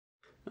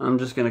I'm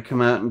just going to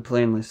come out and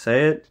plainly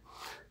say it.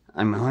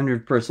 I'm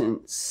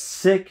 100%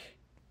 sick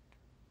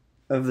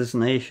of this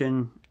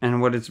nation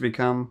and what it's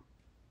become.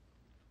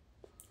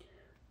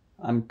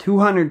 I'm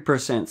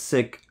 200%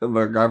 sick of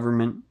our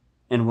government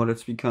and what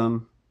it's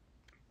become.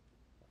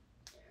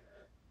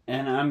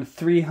 And I'm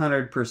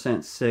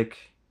 300% sick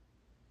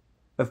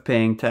of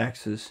paying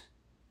taxes.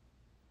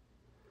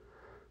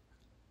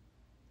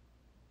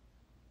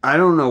 I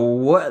don't know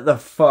what the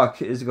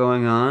fuck is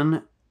going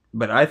on,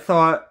 but I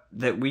thought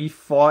that we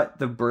fought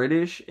the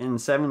British in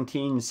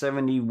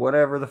 1770,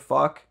 whatever the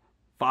fuck,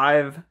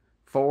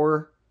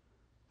 4,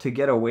 to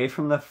get away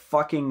from the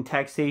fucking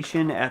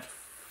taxation at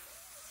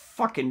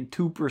fucking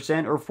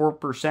 2% or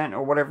 4%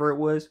 or whatever it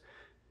was.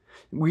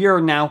 We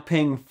are now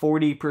paying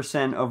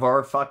 40% of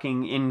our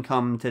fucking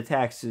income to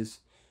taxes.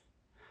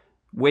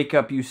 Wake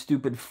up, you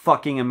stupid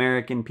fucking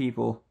American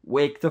people.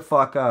 Wake the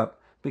fuck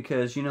up.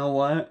 Because you know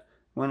what?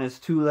 When it's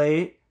too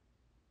late,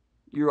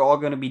 you're all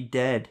gonna be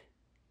dead.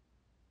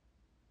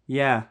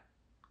 Yeah.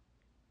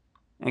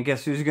 And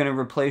guess who's gonna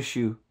replace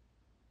you?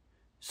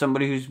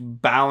 Somebody who's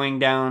bowing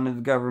down to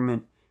the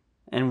government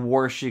and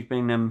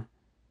worshipping them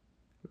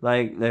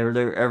like they're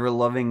their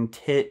ever-loving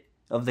tit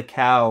of the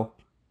cow.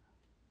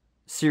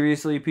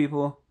 Seriously,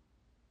 people?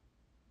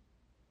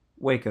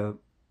 Wake up.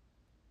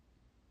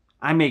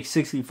 I make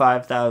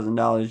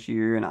 $65,000 a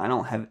year and I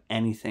don't have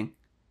anything.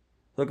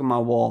 Look at my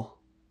wall.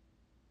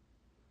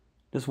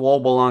 This wall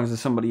belongs to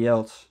somebody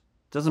else.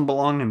 It doesn't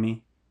belong to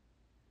me.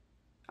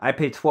 I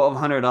pay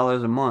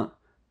 $1,200 a month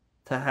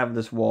to have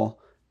this wall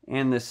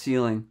and this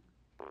ceiling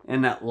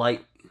and that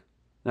light.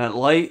 That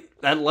light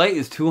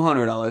is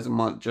 $200 a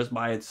month just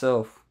by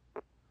itself.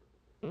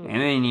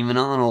 And it ain't even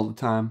on all the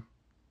time.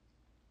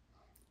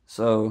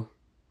 So,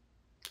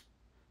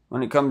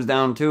 when it comes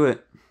down to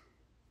it,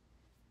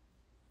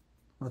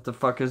 what the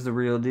fuck is the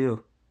real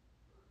deal?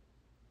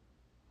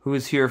 Who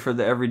is here for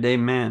the everyday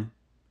man?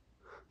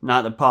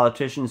 Not the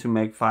politicians who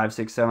make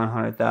 $500,000,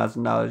 $600,000,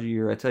 $700,000 a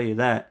year, I tell you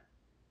that.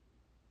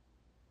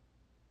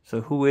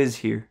 So who is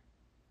here?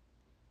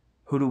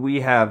 Who do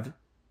we have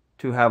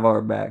to have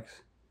our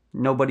backs?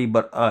 Nobody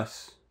but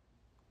us.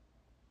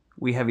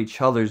 We have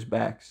each other's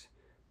backs.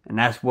 And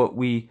that's what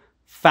we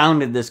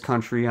founded this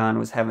country on,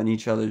 was having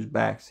each other's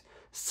backs.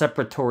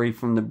 Separatory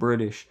from the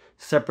British.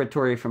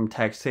 Separatory from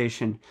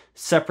taxation.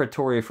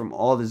 Separatory from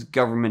all this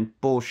government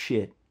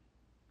bullshit.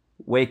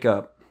 Wake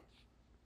up.